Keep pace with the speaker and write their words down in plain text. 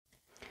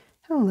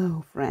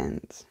Hello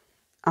friends,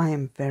 I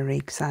am very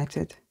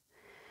excited.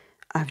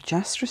 I've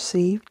just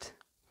received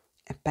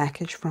a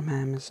package from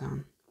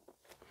Amazon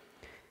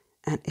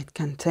and it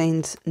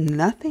contains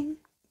nothing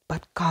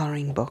but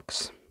coloring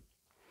books.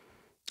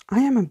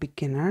 I am a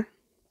beginner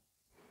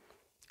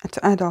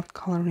at adult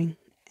coloring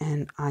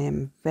and I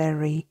am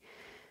very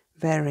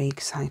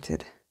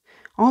excited.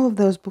 All of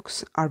those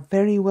books are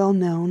very well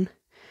known.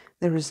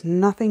 There is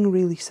nothing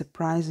really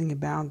surprising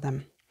about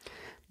them,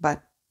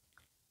 but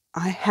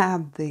I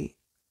had the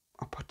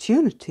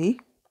opportunity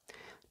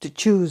to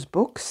choose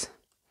books,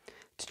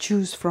 to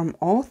choose from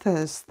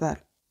authors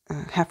that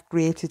have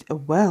created a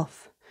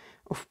wealth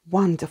of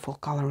wonderful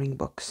coloring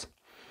books.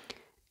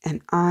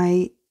 And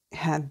I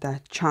had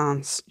that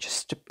chance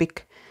just to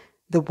pick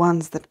the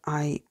ones that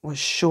I was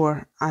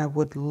sure I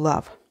would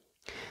love.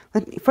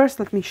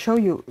 Let me show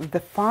you the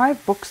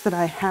 5 books that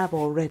I have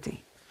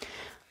already.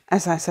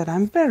 As I said,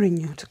 I'm very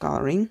new to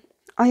coloring.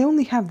 I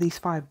only have these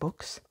 5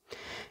 books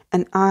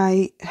and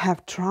I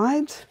have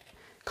tried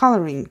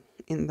coloring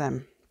in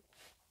them.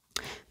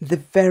 The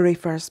very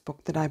first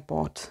book that I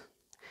bought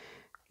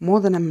more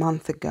than a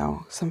month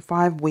ago, some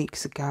 5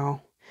 weeks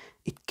ago,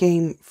 it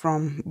came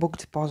from Book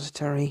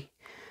Depository,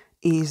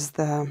 is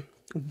the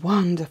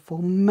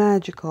wonderful,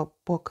 magical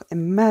book, a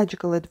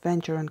magical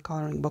adventure and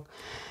coloring book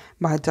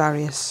by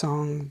Daria's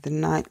song, The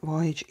Night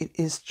Voyage. It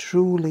is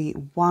truly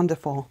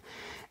wonderful.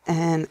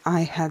 And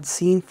I had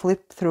seen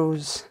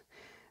flip-throughs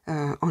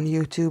on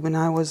YouTube and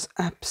I was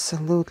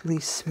absolutely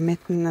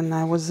smitten and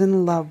I was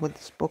in love with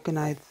this book and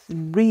I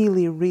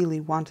really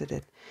wanted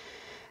it.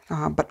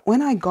 But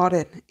when I got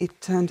it,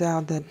 it turned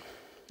out that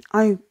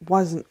I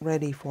wasn't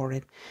ready for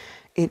it.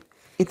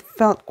 It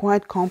felt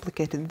quite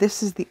complicated.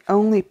 This is the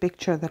only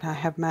picture that I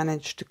have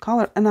managed to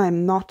color and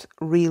I'm not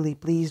really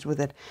pleased with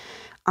it.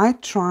 I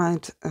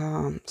tried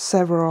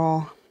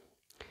several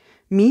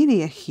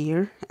media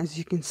here. As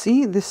you can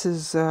see, this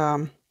is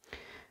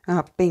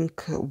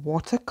pink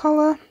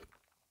watercolor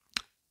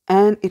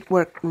and it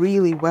worked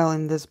really well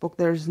in this book.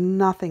 There's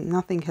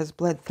nothing has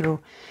bled through.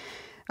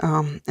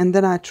 And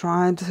then I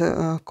tried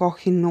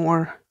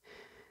Kohinoor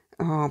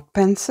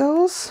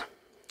pencils.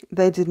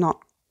 They did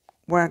not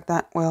work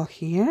that well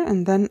here.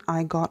 And then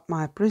I got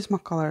my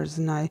Prismacolors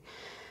and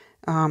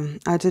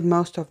I did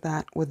most of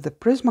that with the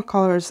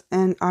Prismacolors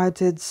and I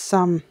did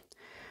some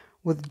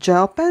with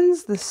gel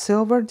pens, the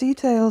silver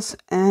details,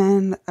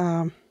 and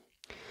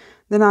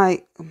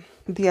then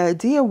the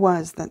idea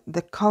was that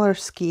the color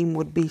scheme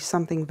would be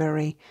something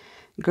very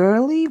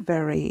girly,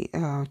 very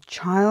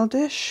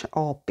childish,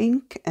 all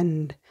pink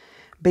and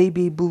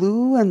baby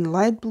blue and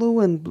light blue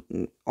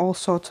and all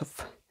sorts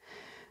of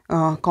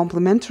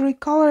complementary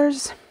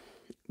colors.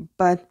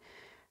 But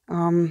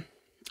I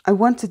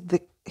wanted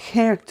the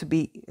hair to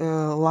be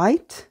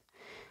light,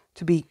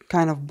 to be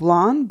kind of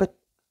blonde,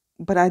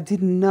 but I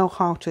didn't know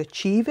how to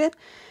achieve it.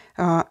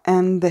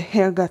 And the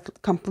hair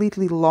got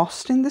completely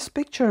lost in this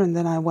picture. And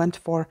then I went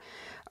for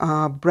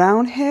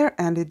brown hair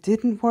and it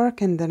didn't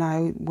work. And then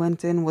I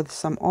went in with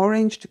some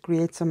orange to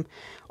create some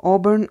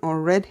auburn or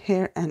red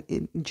hair and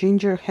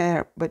ginger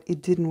hair, but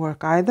it didn't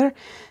work either.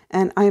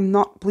 And I'm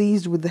not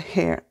pleased with the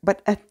hair,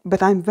 but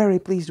I'm very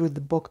pleased with the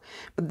book.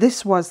 But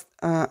this was,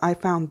 I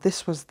found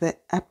this was the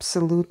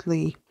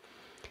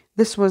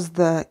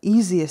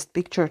easiest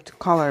picture to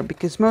color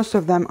because most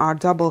of them are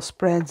double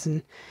spreads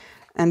and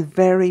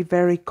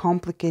very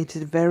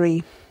complicated,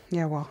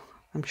 yeah, well,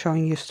 I'm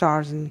showing you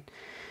stars and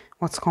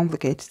what's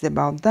complicated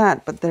about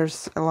that, but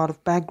there's a lot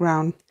of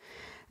background,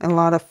 a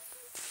lot of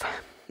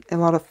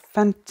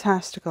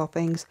fantastical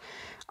things.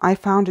 I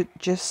found it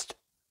just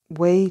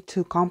way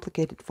too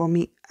complicated for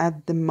me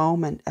at the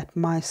moment, at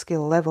my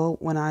skill level,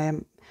 when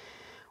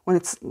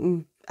it's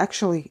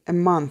actually a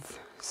month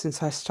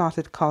since I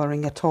started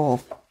coloring at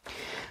all.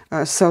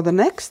 So the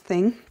next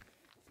thing,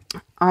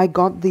 I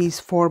got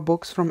these 4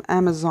 books from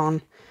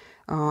Amazon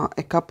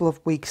a couple of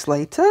weeks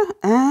later,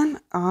 and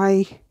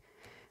I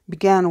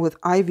began with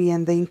Ivy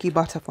and the Inky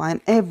Butterfly,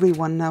 and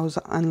everyone knows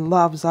and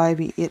loves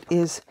Ivy.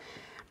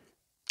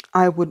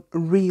 I would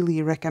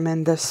really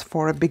recommend this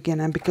for a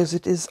beginner because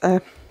it is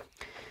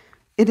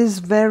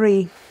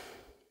very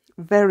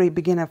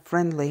beginner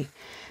friendly,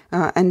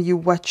 and you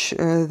watch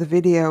the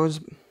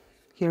videos.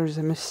 Here's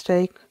a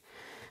mistake.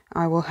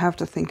 I will have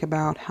to think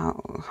about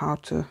how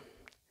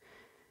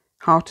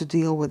to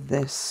deal with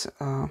this,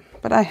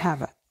 but I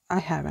have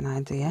an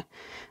idea.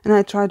 And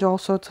I tried all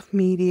sorts of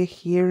media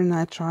here, and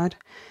I tried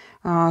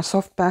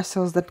soft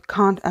pastels that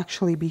can't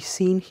actually be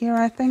seen here.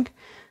 I think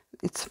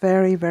it's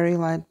very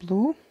light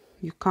blue.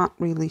 You can't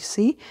really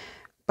see,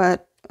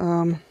 but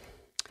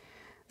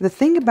the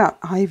thing about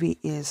Ivy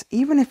is,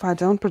 even if I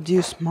don't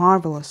produce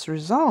marvelous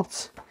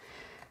results,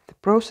 the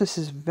process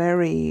is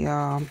very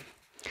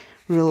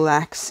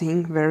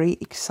relaxing, very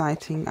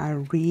exciting. I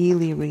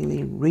really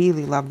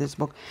love this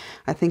book.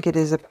 I think it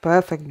is a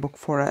perfect book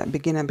for a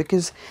beginner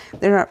because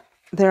there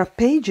are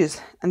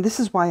pages, and this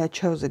is why I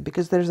chose it,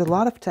 because there's a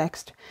lot of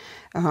text,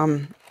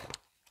 and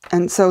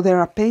so there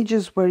are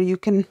pages where you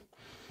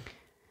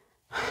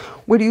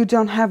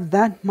don't have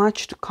that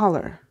much to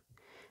color,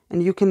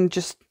 and you can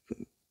just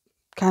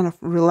kind of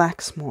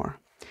relax more.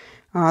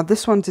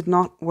 This one did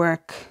not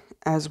work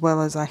as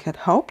well as I had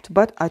hoped,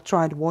 but I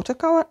tried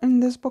watercolor in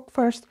this book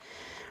first,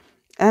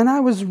 and I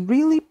was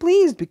really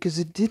pleased because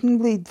it didn't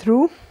bleed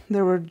through.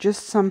 There were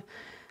just some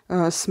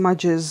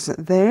smudges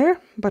there,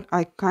 but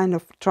I kind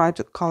of tried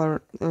to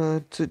color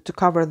to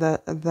cover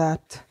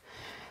that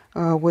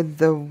with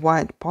the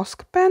white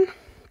Posca pen,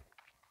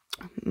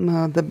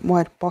 the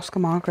white Posca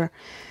marker,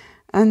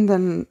 and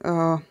then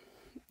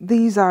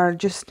these are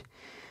just,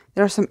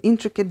 there are some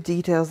intricate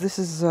details. This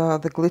is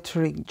the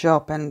glittery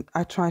job, and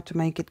I tried to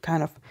make it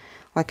kind of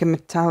like a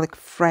metallic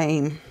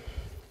frame.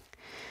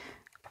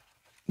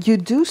 You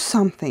do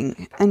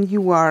something and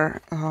you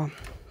are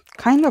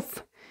kind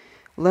of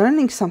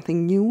learning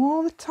something new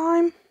all the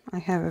time. I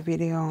have a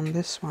video on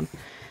this one.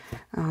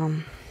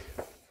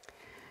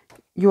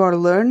 You are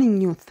learning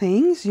new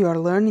things, you are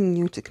learning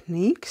new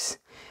techniques,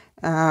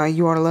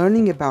 you are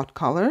learning about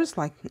colors.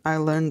 Like I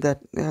learned that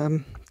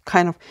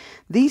kind of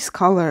these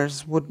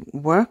colors would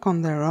work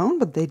on their own,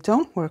 but they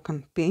don't work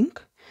on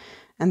pink,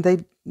 and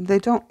they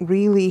don't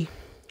really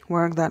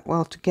work that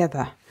well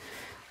together.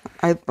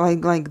 I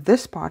like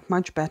this part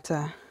much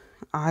better.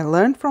 I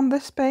learned from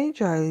this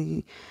page.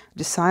 I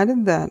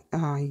decided that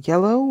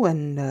yellow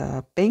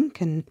and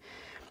pink and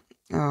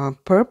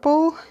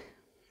purple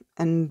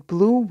and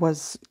blue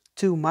was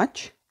too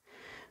much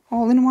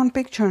all in one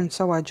picture, and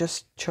so I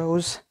just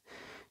chose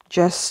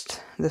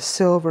just the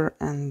silver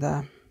and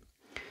the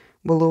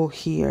blue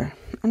here,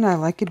 and I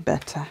like it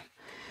better.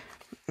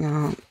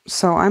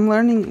 So I'm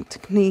learning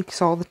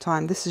techniques all the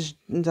time. This is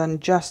done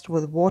just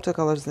with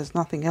watercolors. There's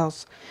nothing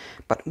else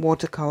but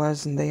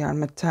watercolors, and they are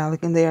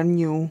metallic and they are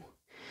new.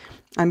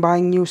 I'm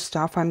buying new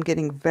stuff. I'm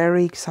getting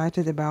very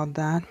excited about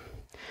that.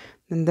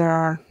 And there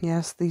are,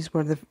 yes, these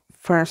were the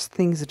first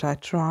things that I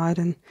tried,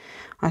 and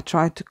I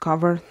tried to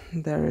cover.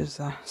 There is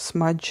a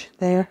smudge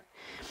there.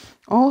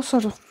 All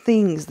sort of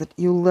things that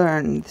you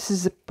learn. This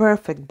is a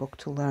perfect book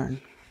to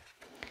learn.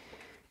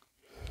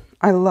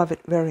 I love it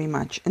very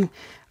much. And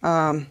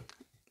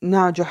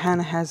now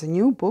Johanna has a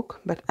new book,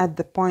 but at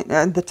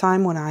the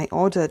time when I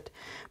ordered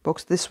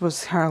books, this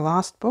was her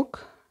last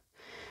book,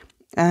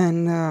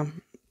 and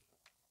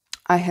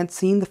I had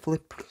seen the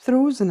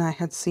flip-throughs and I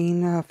had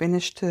seen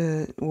finished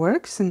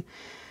works, and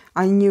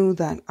I knew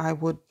that I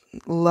would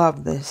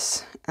love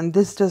this, and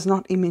this does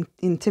not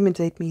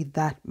intimidate me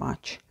that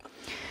much.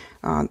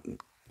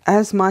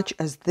 As much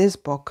as this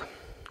book,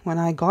 when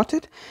I got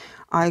it,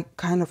 I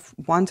kind of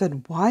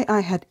wondered why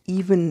I had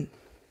even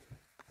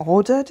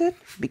ordered it,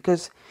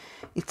 because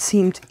it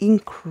seemed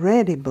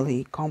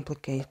incredibly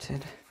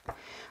complicated.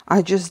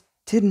 I just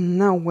didn't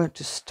know where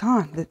to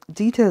start. The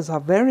details are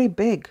very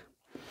big.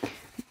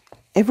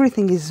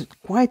 Everything is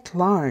quite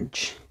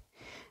large,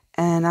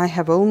 and I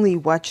have only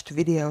watched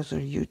videos where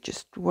you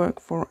just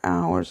work for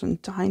hours on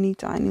tiny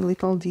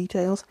little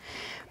details,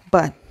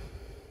 but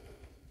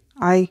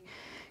I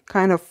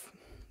kind of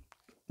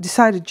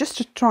decided just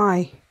to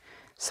try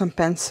some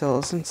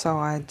pencils, and so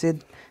I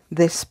did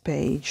this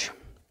page.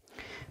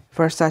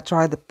 First I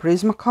tried the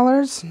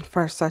Prismacolors.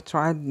 First I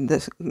tried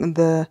this,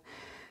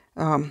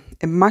 a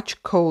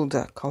much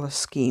colder color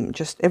scheme.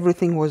 Just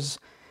everything was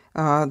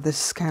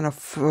this kind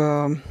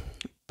of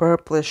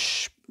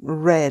purplish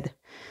red,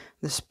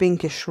 this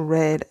pinkish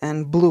red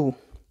and blue.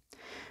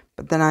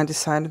 But then I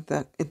decided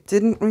that it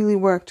didn't really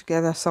work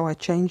together, so I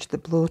changed the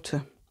blue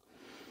to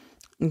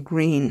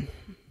green.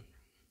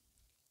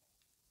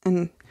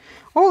 And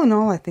all in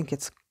all, I think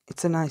it's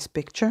a nice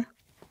picture.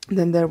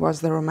 Then there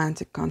was the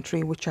Romantic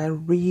Country, which I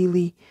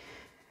really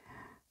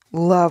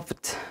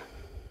loved.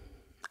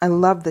 I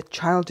loved the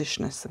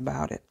childishness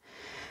about it.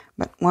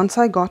 But once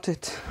I got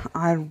it,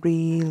 I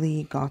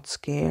really got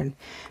scared,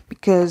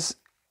 because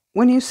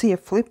when you see a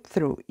flip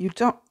through, you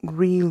don't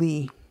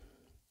really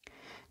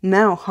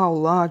know how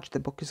large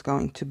the book is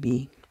going to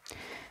be.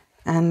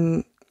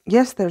 And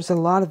yes, there's a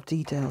lot of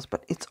details,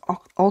 but it's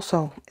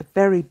also a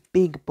very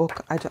big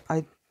book.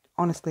 I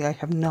honestly, I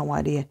have no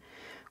idea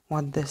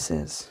what this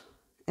is.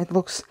 It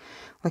looks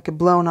like a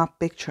blown up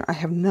picture. I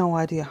have no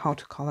idea how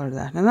to color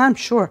that. And I'm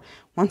sure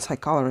once I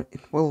color it,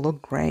 it will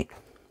look great.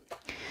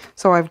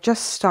 So I've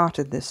just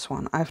started this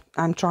one.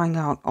 I'm trying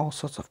out all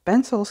sorts of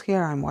pencils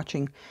here. I'm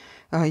watching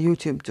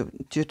YouTube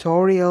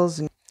tutorials.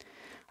 And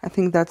I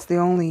think that's the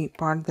only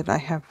part that I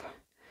have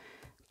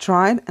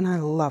tried. And I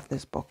love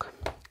this book.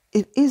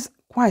 It is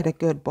quite a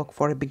good book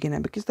for a beginner,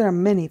 because there are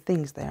many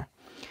things there.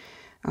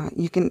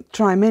 You can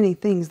try many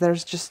things. There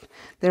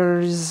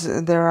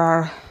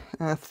are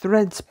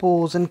thread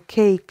spools and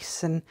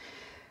cakes and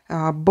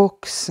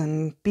books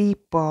and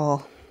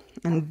people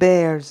and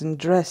bears and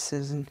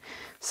dresses and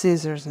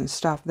scissors and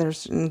stuff.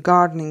 There's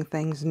gardening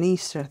things and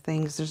Easter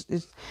things.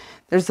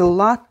 There's a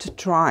lot to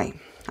try.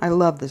 I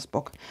love this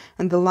book.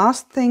 And the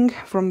last thing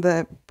from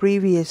the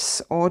previous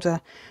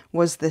order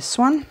was this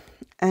one,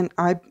 and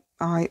I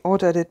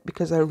ordered it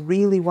because I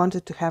really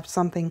wanted to have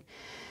something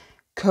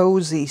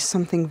cozy,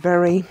 something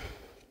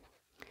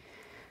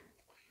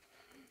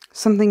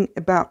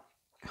about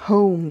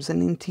homes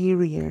and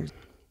interiors.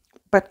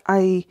 But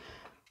I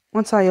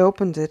once I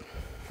opened it,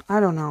 I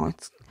don't know,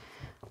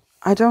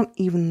 I don't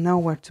even know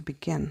where to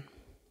begin.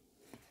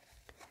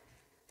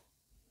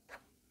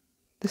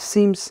 This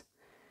seems,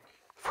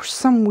 for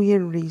some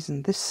weird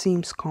reason, this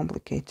seems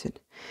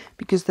complicated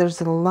because there's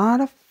a lot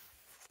of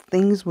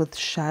things with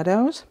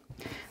shadows.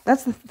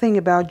 That's the thing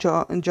about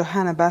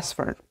Johanna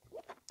Basford.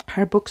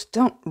 Her books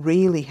don't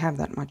really have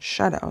that much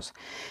shadows.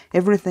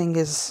 Everything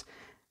is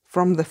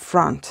from the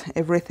front.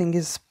 Everything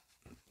is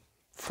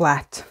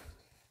flat.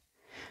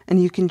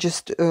 And you can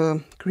just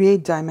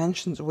create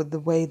dimensions with the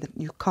way that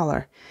you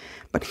color.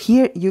 But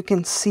here you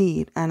can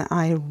see it, and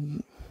I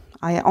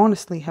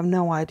honestly have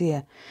no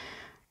idea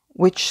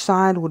which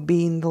side would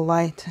be in the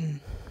light and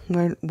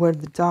where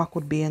the dark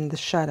would be in the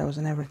shadows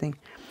and everything.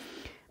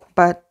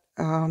 But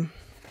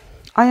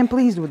I am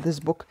pleased with this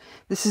book.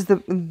 This is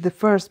the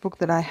first book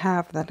that I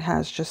have that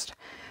has just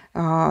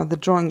the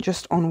drawing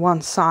just on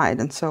one side,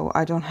 and so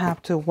I don't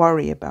have to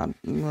worry about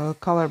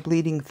color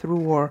bleeding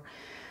through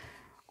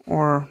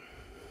or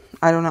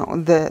I don't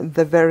know,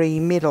 the very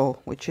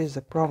middle, which is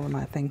a problem,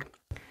 I think.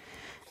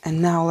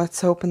 And now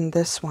let's open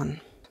this one.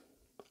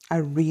 I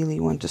really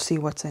want to see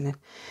what's in it.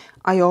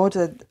 I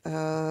ordered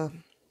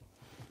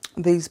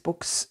these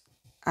books,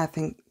 I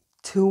think,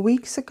 2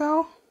 weeks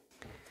ago.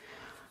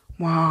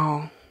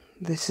 Wow,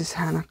 this is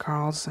Hanna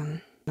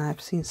Karlzon.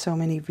 I've seen so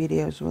many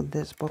videos with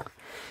this book.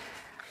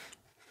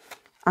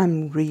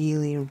 I'm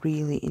really,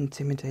 really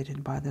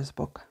intimidated by this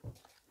book.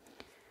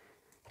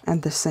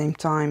 At the same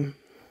time,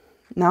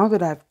 now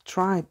that I've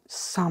tried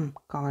some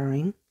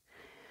coloring,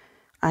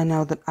 I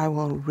know that I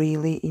will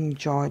really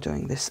enjoy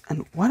doing this.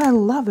 And what I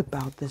love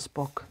about this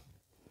book,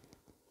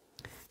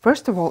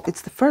 first of all,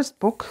 it's the first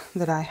book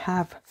that I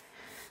have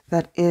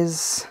that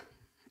is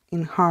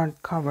in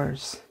hard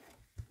covers.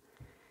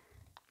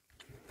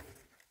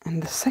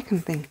 And the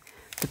second thing,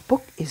 the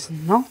book is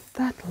not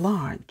that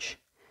large.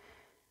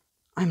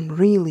 I'm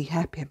really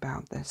happy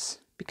about this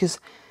because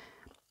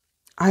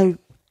I'm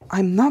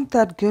not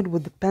that good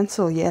with the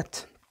pencil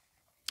yet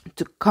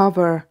to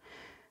cover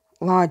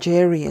large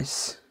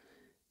areas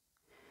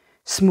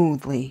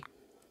smoothly.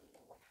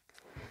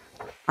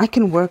 I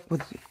can work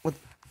with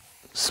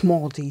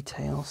small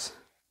details.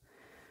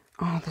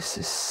 Oh, this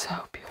is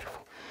so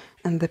beautiful.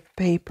 And the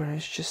paper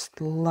is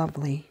just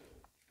lovely.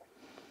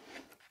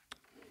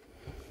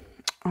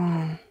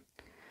 Oh,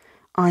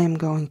 I am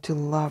going to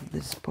love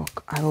this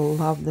book. I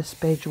love this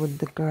page with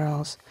the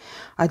girls.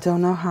 I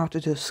don't know how to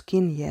do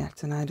skin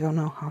yet, and I don't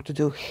know how to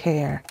do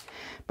hair,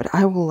 but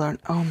I will learn.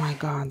 Oh my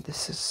God,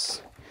 this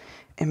is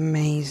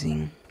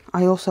amazing.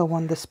 I also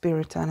want the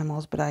spirit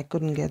animals, but I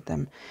couldn't get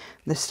them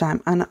this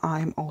time. And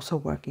I'm also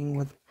working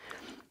with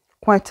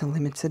quite a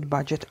limited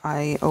budget.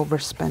 I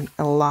overspent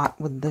a lot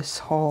with this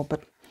haul,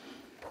 but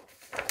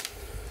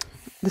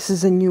this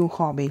is a new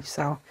hobby,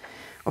 so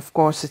of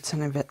course it's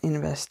an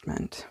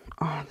investment.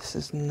 Oh, this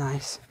is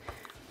nice.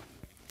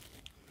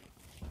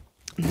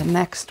 The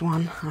next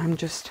one, I'm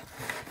just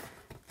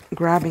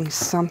grabbing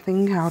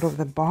something out of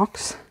the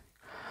box.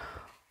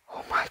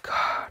 Oh my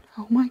God,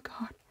 oh my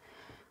God.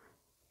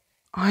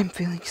 I'm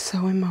feeling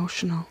so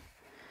emotional.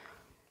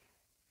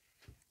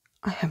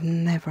 I have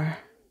never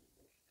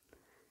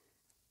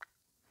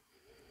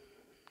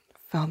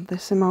felt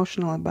this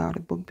emotional about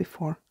a book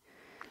before.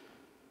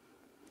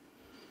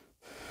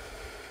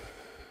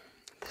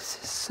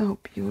 This is so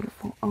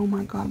beautiful. Oh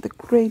my God, the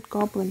Great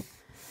Goblin.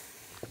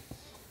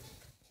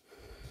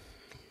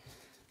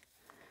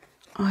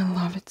 I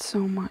love it so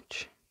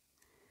much.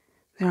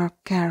 There are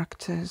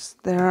characters,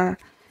 there are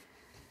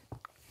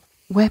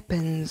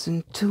weapons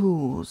and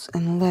tools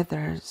and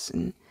leathers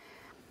and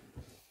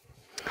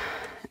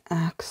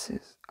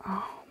axes.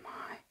 Oh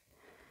my.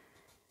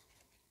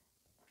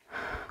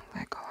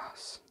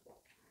 Legolas.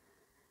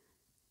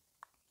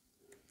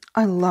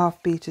 I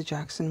love Peter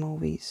Jackson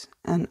movies,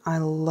 and I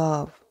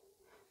love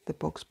the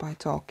books by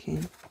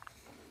Tolkien.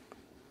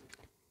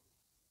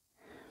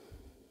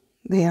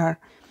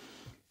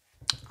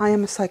 I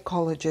am a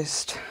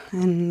psychologist,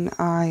 and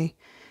I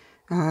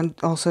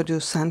also do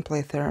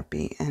sandplay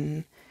therapy,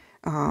 and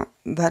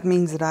that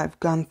means that I've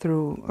gone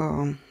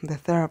through the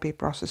therapy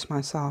process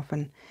myself,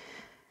 and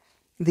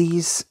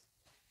these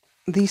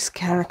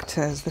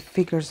characters, the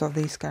figures of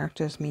these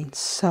characters mean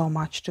so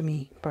much to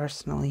me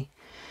personally.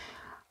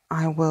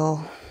 I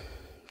will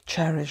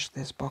cherish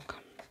this book.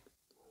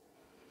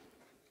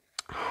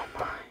 Oh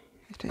my,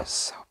 it is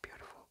so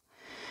beautiful.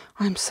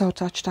 I'm so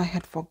touched. I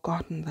had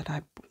forgotten that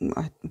I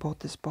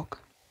bought this book.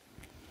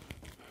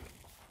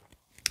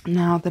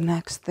 Now the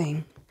next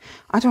thing.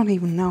 I don't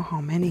even know how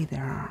many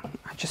there are.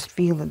 I just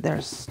feel that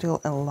there's still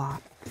a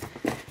lot.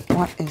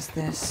 What is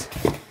this?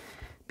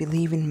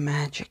 Believe in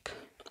magic.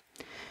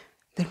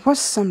 There was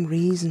some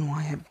reason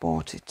why I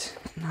bought it,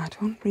 and I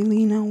don't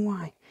really know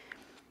why.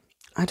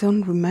 I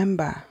don't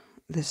remember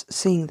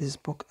seeing this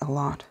book a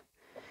lot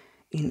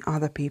in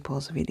other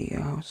people's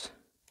videos.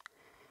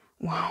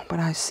 Wow, but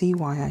I see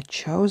why I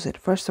chose it.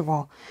 First of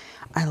all,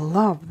 I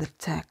love the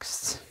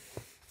texts.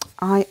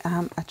 I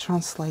am a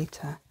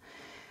translator,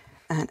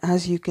 and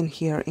as you can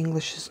hear,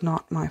 English is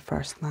not my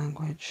first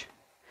language.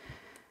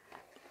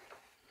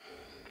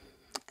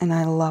 And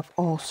I love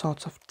all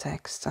sorts of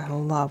texts. I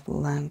love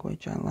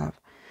language. I love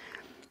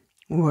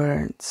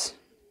words.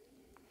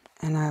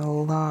 And I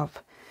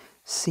love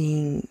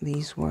seeing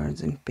these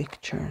words in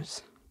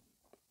pictures.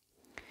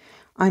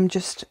 I'm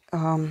just,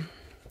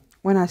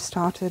 when I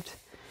started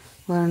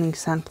learning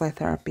sand play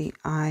therapy,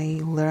 I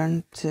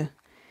learned to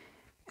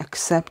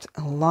accept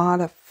a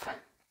lot of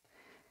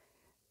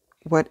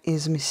what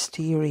is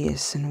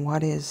mysterious and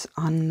what is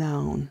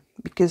unknown.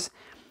 Because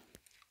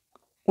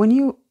when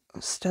you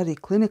study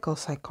clinical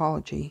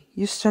psychology,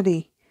 you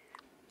study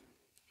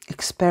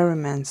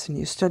experiments and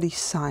you study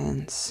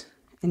science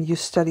and you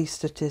study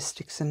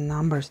statistics and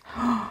numbers.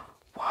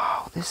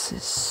 Wow, this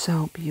is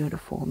so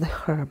beautiful. The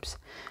herbs.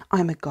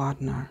 I'm a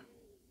gardener,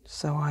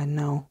 so I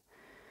know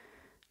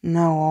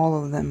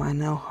all of them. I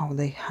know how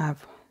they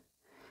have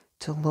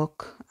to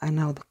look. I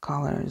know the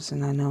colors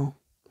and I know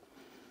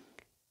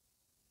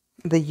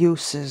the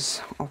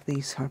uses of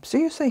these herbs. Do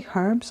you say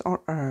herbs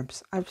or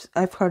herbs?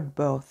 I've heard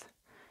both.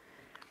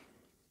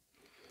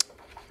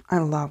 I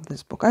love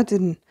this book. I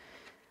didn't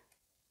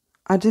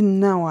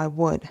know I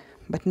would,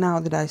 but now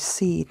that I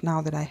see it,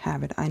 now that I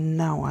have it, I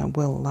know I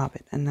will love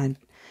it, and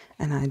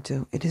I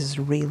do. It is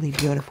really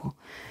beautiful.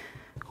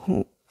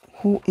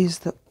 Who is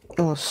the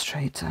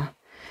illustrator?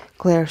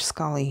 Claire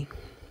Scully.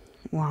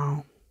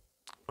 Wow,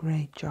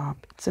 great job.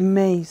 It's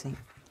amazing.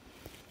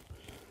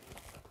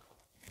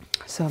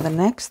 So the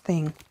next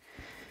thing,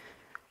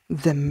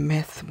 the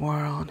myth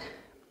world.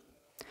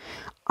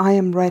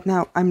 I'm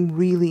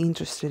really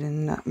interested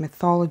in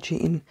mythology,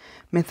 in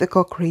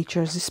mythical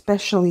creatures,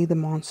 especially the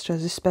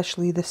monsters,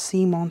 especially the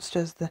sea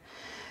monsters,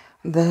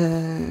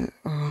 the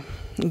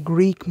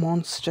Greek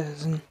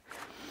monsters, and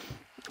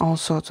all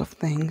sorts of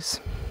things.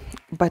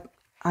 But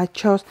I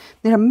chose,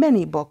 there are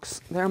many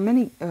books, there are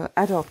many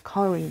adult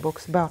coloring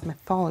books about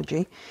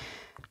mythology,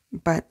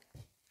 but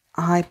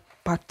I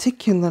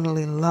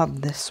particularly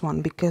love this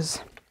one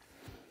because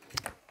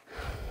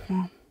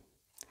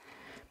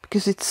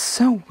it's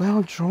so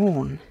well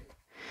drawn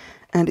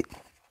and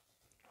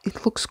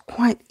it looks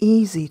quite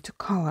easy to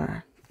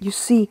color. You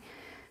see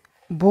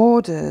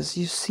borders,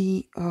 you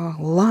see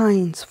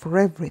lines for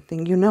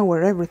everything. You know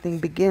where everything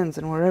begins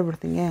and where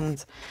everything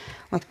ends.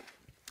 Like,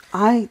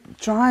 I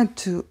tried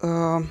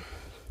to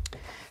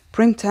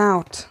print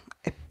out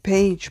a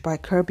page by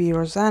Kirby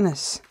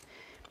Rosanes,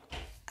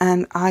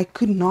 and I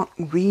could not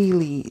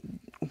really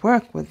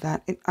work with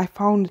that. I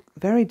found it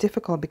very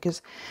difficult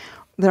because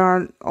there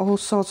are all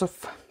sorts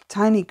of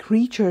tiny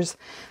creatures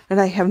that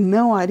I have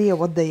no idea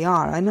what they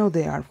are. I know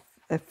they are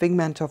a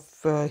figment of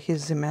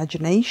his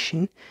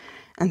imagination,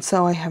 and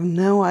so I have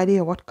no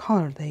idea what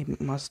color they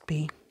must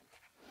be.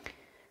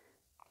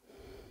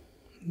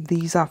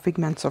 These are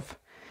figments of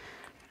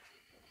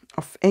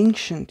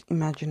ancient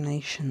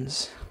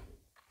imaginations,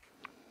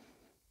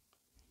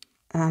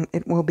 and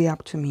it will be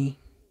up to me.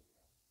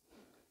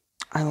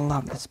 I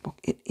love this book.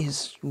 It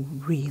is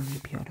really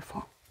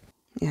beautiful.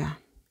 Yeah,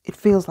 it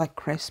feels like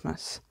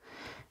Christmas.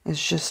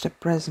 It's just a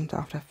present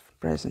after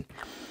present.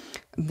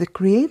 The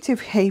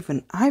Creative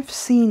Haven. I've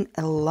seen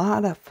a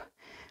lot of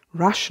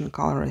Russian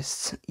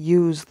colorists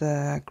use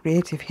the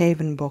Creative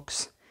Haven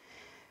books,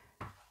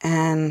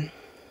 and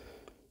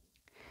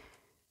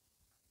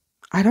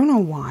I don't know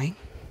why.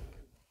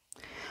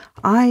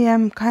 I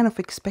am kind of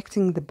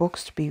expecting the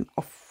books to be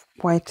with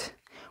quite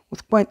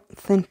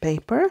thin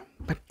paper,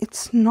 but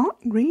it's not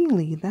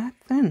really that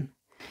thin.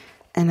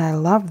 And I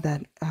love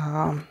that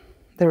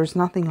there is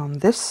nothing on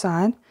this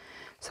side,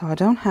 so I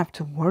don't have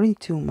to worry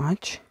too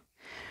much.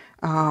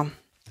 I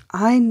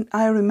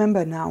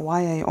remember now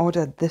why I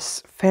ordered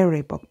this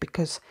fairy book,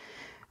 because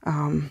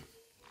I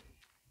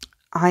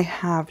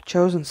have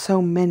chosen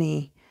so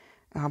many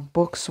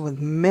books with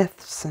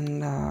myths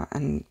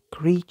and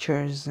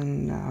creatures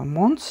and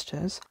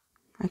monsters.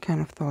 I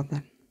kind of thought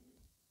that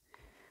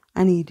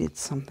I needed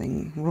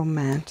something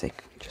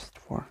romantic just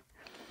for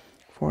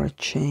a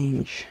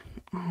change.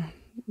 Oh,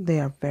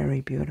 they are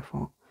very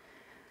beautiful.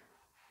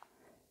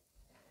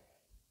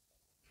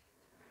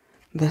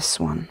 This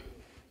one.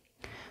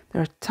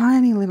 There are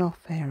tiny little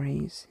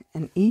fairies,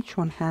 and each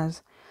one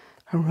has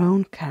her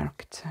own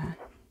character.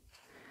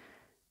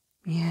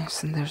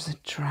 Yes, and there's a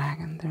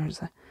dragon.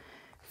 There's a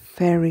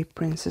fairy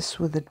princess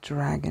with a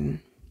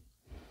dragon.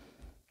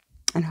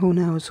 And who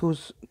knows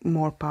who's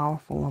more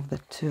powerful of the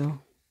two.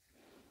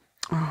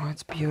 Oh,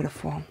 it's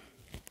beautiful.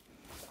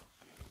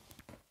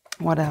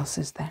 What else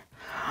is there?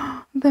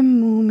 The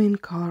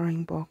Moomin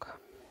coloring book.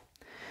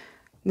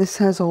 This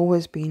has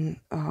always been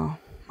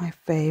my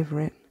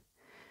favorite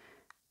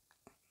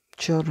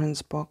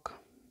children's book.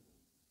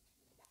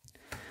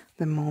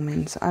 The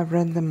Moomins. I've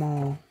read them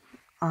all.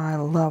 I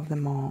love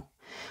them all.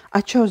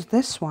 I chose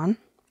this one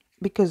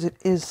because it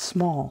is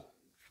small.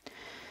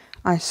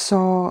 I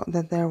saw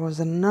that there was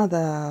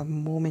another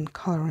Moomin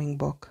coloring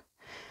book,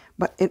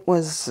 but it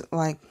was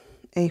like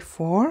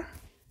A4,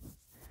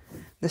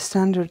 the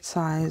standard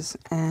size,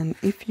 and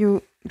if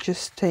you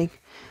just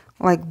take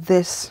like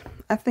this,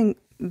 I think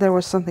there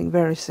was something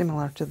very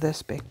similar to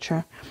this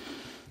picture,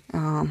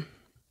 and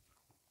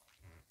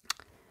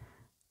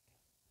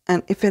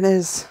And if it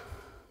is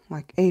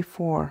like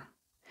A4,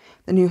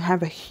 then you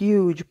have a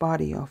huge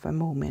body of a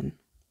Moomin.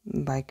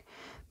 Like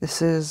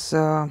this is,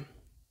 I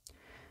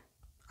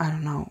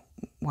don't know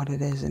what it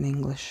is in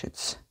English.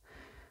 It's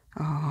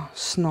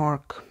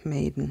Snork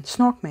Maiden.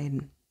 Snork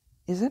Maiden,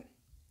 is it?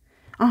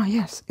 Ah,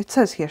 yes, it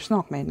says here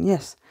Snork Maiden,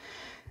 yes.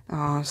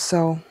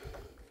 So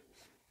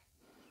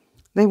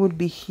they would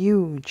be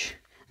huge,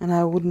 and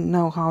I wouldn't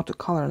know how to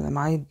color them.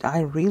 I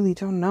really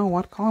don't know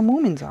what color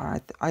Moomins are.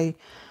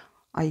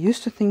 I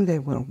used to think they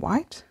were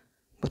white,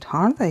 but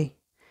are they?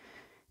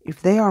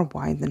 If they are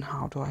white, then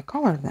how do I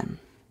color them?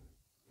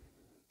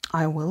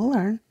 I will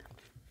learn.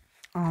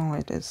 Oh,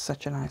 it is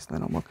such a nice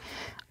little book.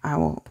 I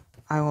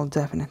will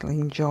definitely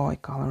enjoy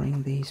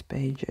coloring these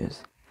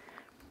pages.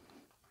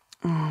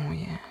 Oh,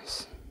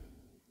 yes.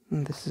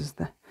 And this is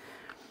the,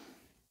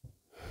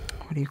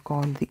 what do you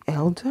call it? The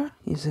Elder?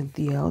 Is it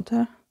the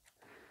Elder?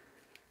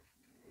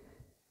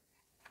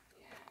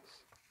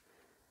 Yes.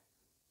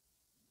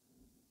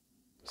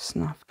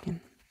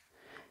 Snufkin.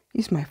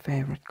 He's my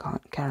favorite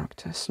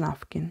character,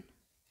 Snufkin.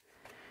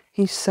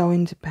 He's so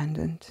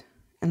independent.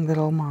 And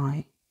little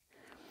Mai.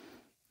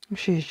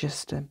 She's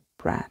just a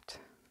brat.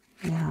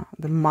 Yeah,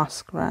 the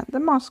Masquerade. The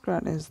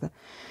Masquerade is the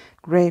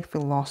great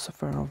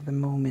philosopher of the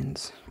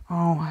Moomins.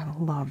 Oh, I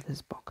love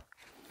this book.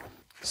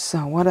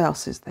 So what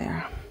else is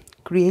there?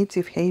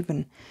 Creative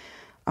Haven,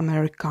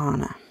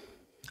 Americana.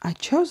 I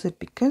chose it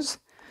because,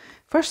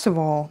 first of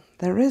all,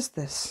 there is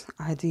this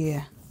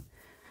idea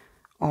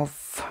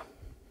of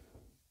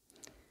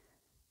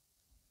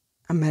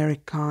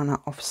Americana,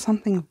 of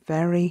something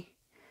very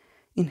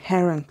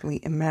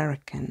inherently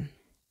American.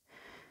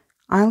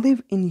 I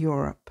live in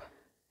Europe.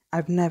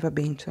 I've never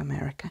been to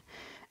America,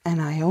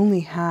 and I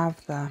only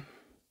have the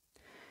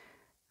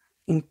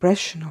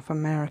impression of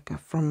America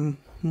from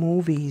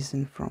movies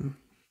and from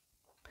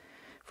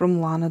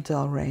Lana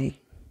Del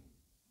Rey.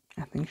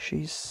 I think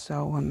she's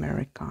so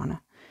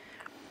Americana.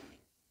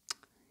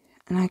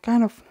 And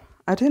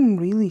I didn't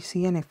really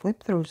see any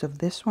flip-throughs of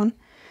this one,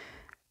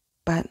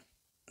 but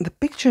the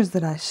pictures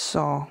that I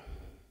saw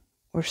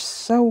were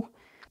so,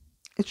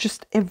 it's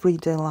just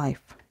everyday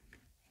life.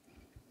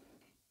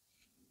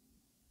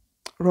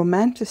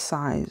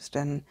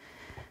 Romanticized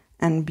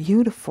and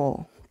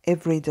beautiful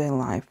everyday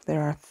life.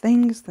 There are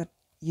things that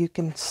you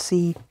can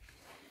see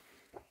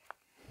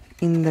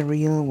in the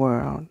real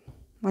world,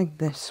 like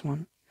this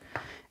one.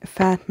 A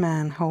fat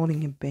man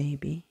holding a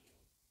baby.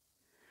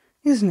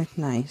 Isn't it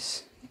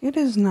nice? It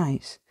is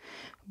nice.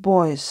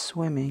 Boys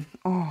swimming.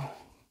 Oh,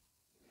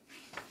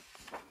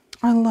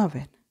 I love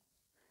it.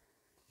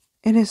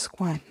 It is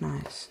quite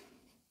nice.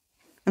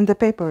 And the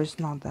paper is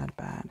not that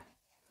bad.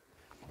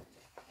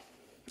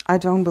 I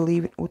don't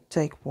believe it would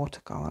take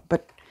watercolor,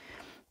 but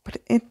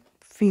it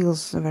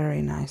feels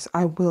very nice.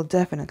 I will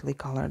definitely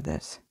color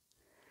this.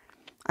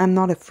 I'm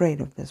not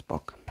afraid of this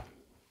book.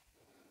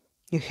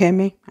 You hear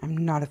me? I'm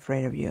not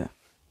afraid of you.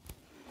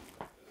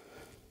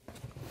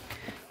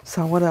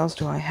 So what else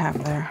do I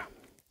have there?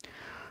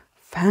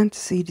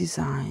 Fantasy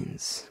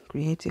Designs,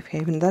 Creative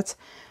Haven. That's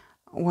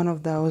one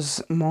of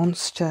those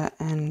monster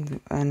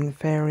and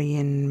fairy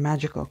and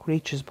magical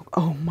creatures book.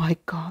 Oh my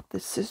god,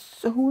 this is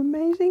so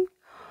amazing.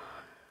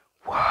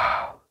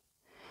 Wow.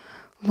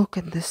 Look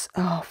at this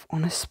elf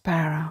on a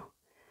sparrow.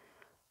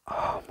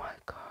 Oh my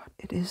god,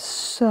 it is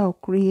so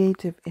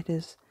creative. It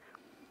is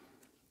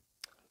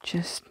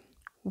just,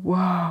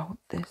 wow,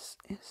 this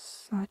is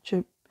such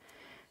a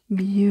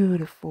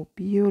beautiful,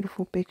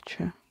 beautiful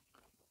picture.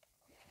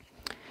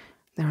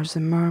 There's a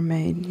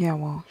mermaid. Yeah,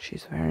 well,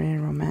 she's very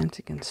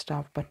romantic and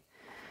stuff, but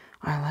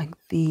I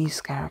like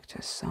these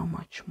characters so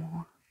much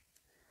more.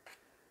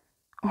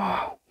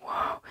 Oh,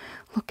 wow.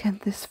 Look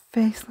at this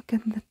face. Look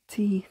at the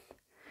teeth.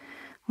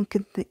 Look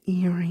at the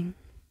earring.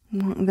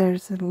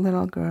 There's a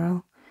little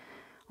girl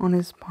on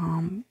his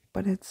palm,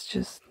 but it's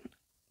just,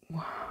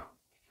 wow.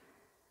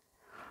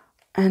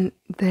 And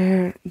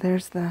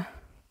there's the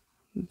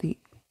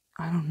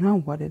I don't know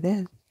what it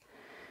is.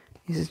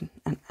 Is it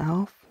an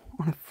elf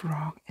on a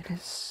frog? It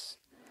is.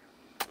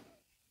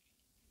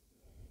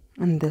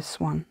 And this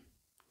one,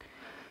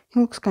 he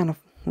looks kind of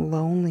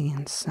lonely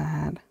and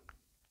sad.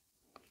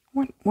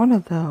 What are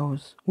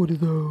those? What are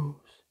those?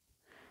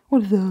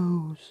 What are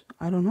those?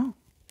 I don't know.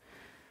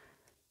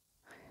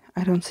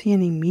 I don't see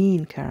any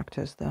mean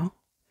characters though.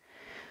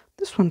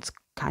 This one's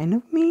kind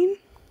of mean.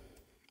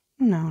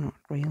 No, not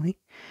really.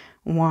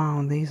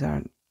 Wow, these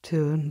are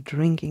two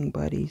drinking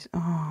buddies.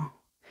 Oh,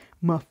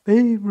 my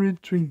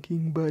favorite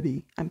drinking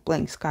buddy. I'm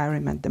playing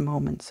Skyrim at the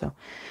moment, so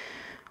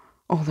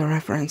all the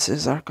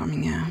references are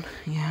coming out.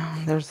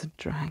 Yeah, there's a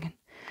dragon.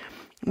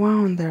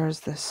 Wow, and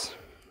there's this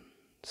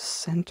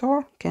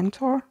centaur?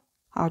 Kentor?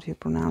 How do you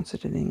pronounce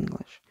it in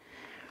English?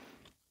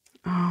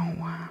 Oh,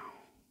 wow.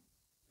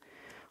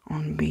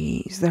 On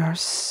bees. There are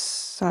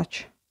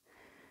such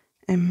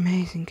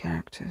amazing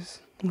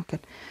characters. Look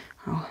at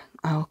how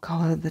I'll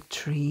color the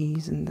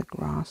trees and the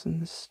grass and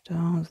the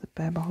stones, the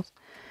pebbles.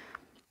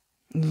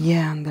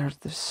 Yeah, and there's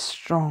this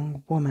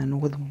strong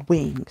woman with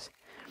wings.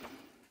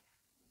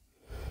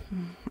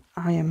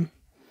 I am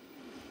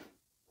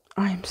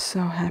I'm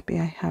so happy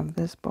I have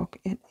this book.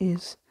 It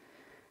is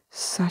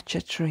such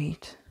a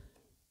treat.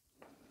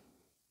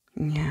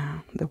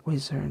 Yeah, the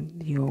wizard,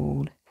 the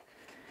old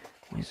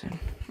wizard.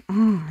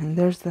 Ah, and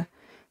there's the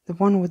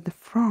one with the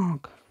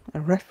frog,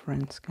 a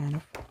reference kind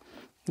of.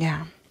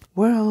 Yeah,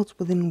 worlds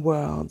within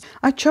worlds.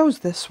 I chose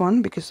this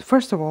one because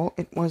first of all,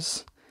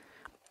 it's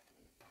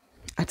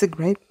a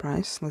great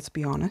price, let's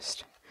be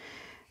honest.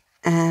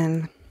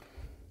 And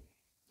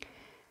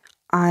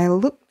I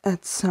looked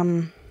at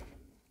some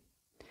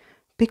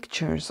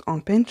pictures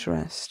on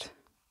Pinterest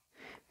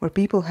where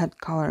people had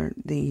colored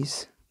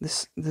this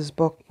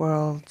book,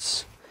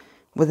 Worlds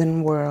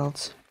Within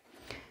Worlds,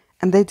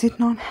 and they did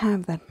not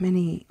have that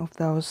many of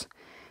those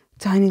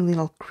tiny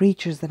little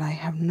creatures that I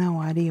have no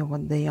idea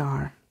what they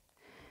are.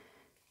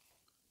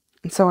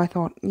 And so I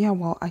thought, yeah,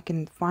 well, I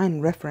can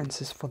find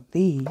references for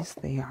these.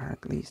 They are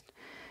at least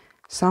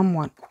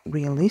somewhat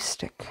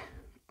realistic.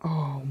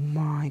 Oh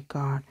my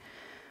god,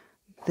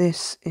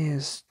 this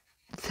is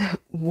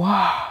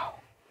wow.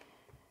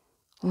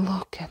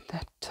 Look at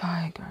that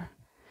tiger.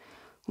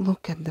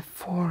 Look at the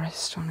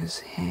forest on his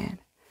head.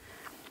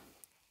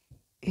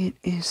 It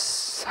is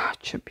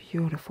such a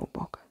beautiful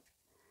book.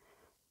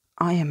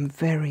 I am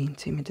very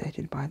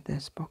intimidated by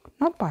this book.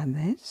 Not by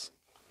this.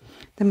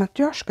 The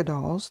Matryoshka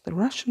dolls, the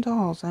Russian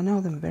dolls, I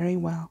know them very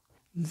well.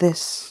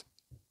 This,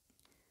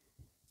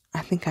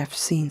 I think I've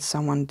seen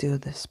someone do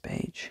this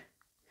page.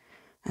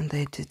 And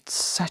they did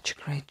such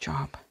a great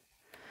job.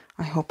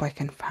 I hope I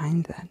can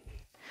find that.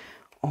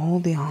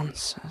 All the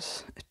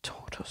answers, a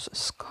tortoise, a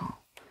skull.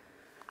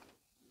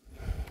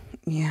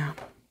 Yeah,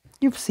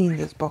 you've seen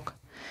this book,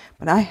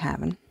 but I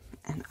haven't,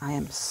 and I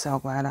am so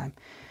glad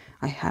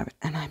I have it,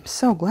 and I'm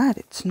so glad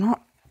it's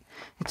not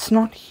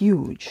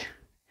huge.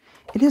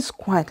 It is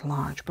quite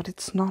large, but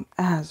it's not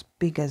as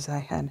big as I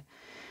had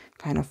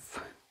kind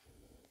of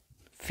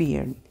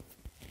feared.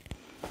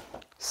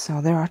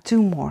 So there are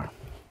two more,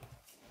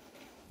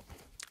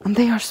 and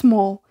they are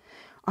small.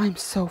 I'm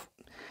so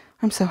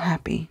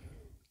happy.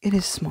 It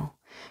is small.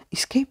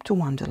 Escape to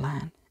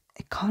Wonderland,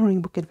 a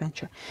coloring book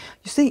adventure.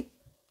 You see,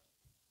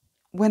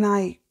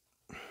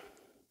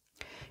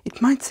 it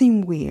might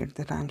seem weird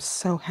that I'm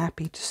so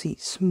happy to see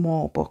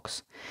small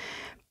books,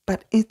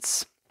 but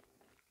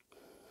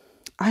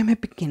I'm a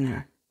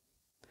beginner,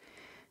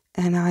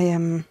 and I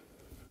am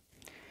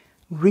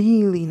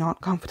really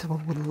not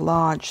comfortable with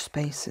large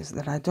spaces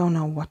that I don't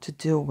know what to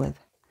do with.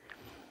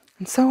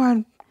 And so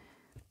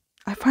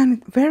I find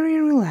it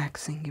very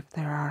relaxing if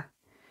there are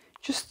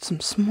just some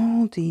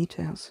small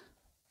details.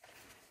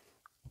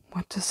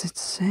 What does it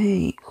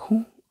say?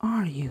 Who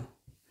are you?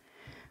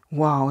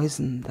 Wow,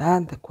 isn't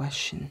that the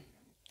question?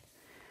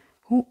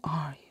 Who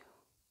are you?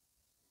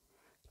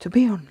 To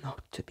be or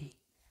not to be?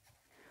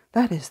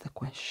 That is the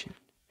question.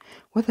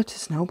 Whether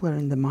 'tis nobler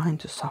in the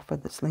mind to suffer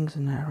the slings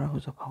and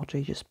arrows of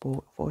outrageous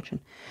fortune.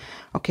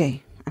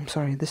 Okay, I'm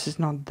sorry, this is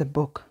not the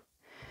book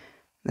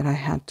that I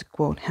had to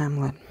quote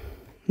Hamlet.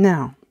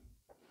 Now,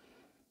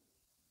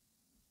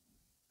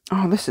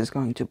 oh, this is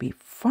going to be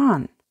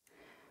fun.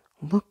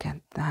 Look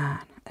at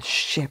that. A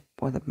ship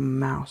with a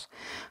mouse.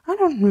 I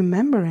don't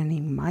remember any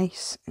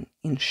mice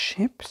in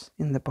ships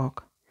in the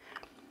book.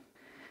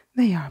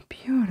 They are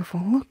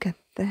beautiful. Look at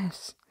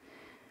this.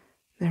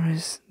 There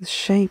is the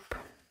shape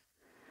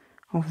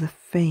of the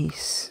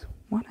face.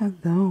 What are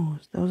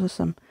those? Those are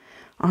some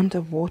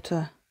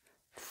underwater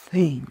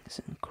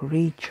things and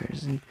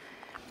creatures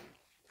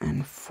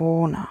and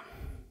fauna.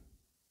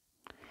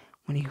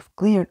 When you've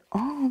cleared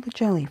all the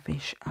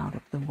jellyfish out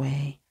of the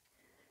way,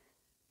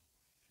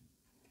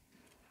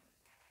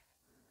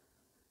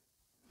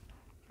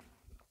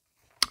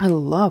 I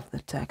love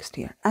the text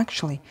here.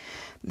 Actually,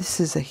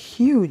 this is a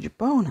huge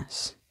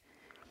bonus.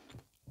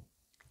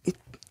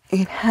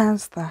 It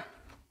has the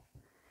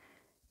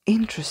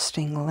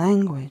interesting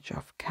language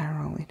of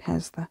Carol. It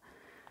has the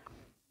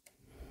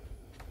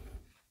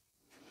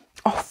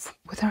off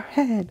with her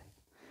head.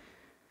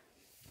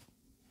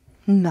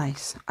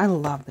 Nice. I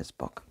love this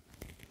book.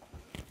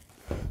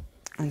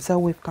 And so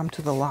we've come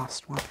to the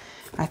last one.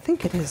 I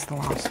think it is the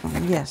last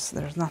one. Yes,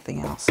 there's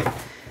nothing else.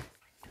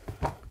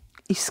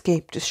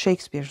 Escape to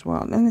Shakespeare's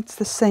World, and it's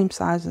the same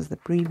size as the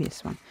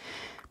previous one.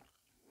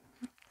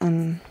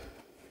 And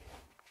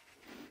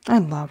I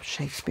love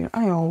Shakespeare.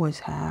 I always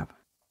have.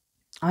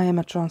 I am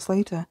a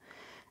translator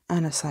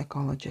and a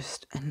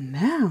psychologist, and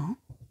now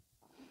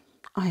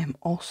I am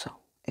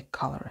also a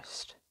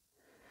colorist,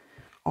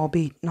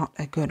 albeit not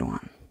a good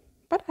one.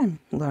 But I'm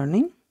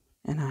learning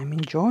and I'm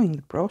enjoying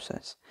the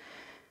process.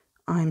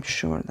 I'm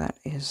sure that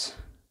is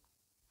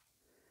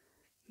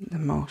the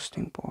most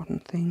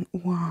important thing.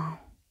 Wow.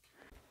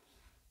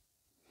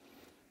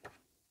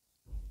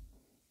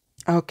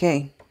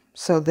 Okay,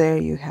 so there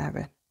you have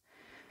it.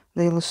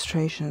 The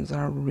illustrations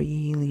are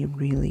really,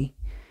 really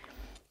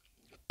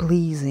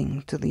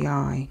pleasing to the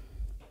eye.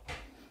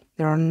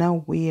 There are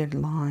no weird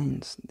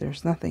lines.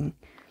 There's nothing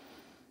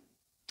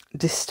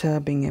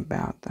disturbing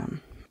about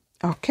them.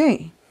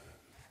 Okay,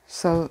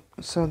 so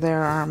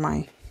there are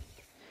my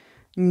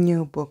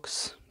new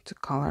books to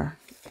color.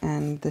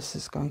 and this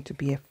is going to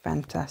be a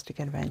fantastic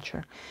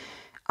adventure.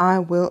 I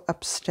will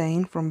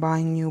abstain from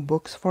buying new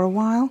books for a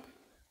while,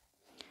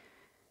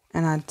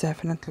 and I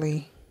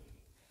definitely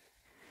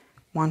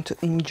want to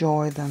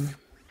enjoy them.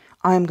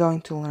 I am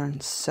going to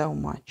learn so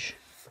much.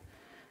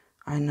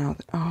 I know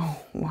that.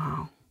 Oh,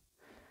 wow.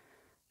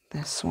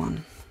 This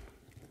one.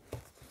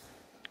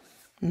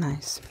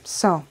 Nice.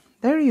 So,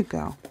 there you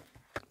go.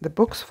 The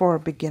books for a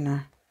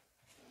beginner.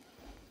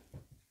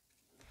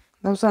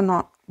 Those are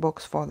not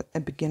books for a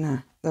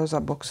beginner. Those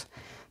are books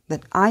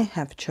that I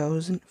have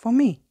chosen for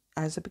me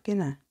as a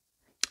beginner.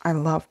 I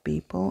love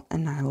people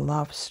and I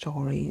love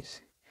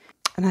stories.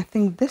 And I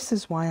think this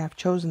is why I've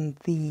chosen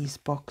these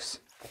books.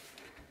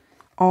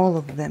 All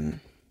of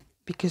them.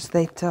 Because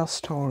they tell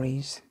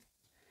stories.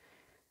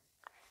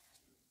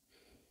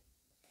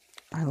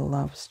 I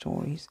love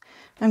stories.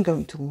 I'm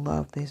going to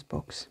love these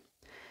books.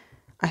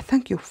 I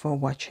thank you for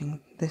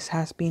watching. This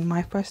has been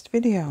my first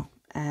video,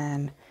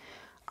 and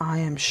I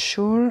am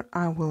sure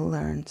I will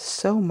learn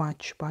so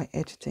much by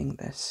editing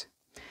this.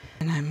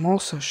 And I'm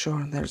also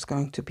sure there's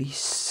going to be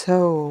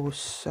so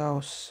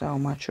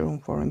much room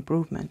for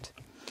improvement.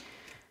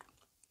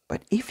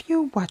 But if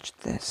you watch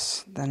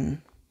this,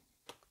 then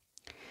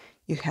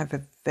you have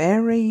a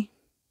very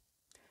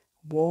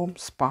warm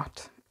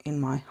spot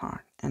in my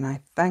heart, and I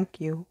thank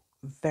you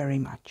very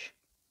much.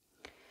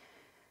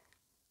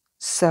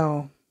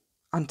 So,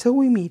 until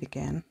we meet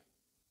again,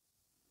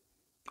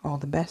 all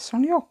the best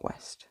on your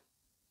quest.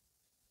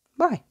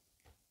 Bye.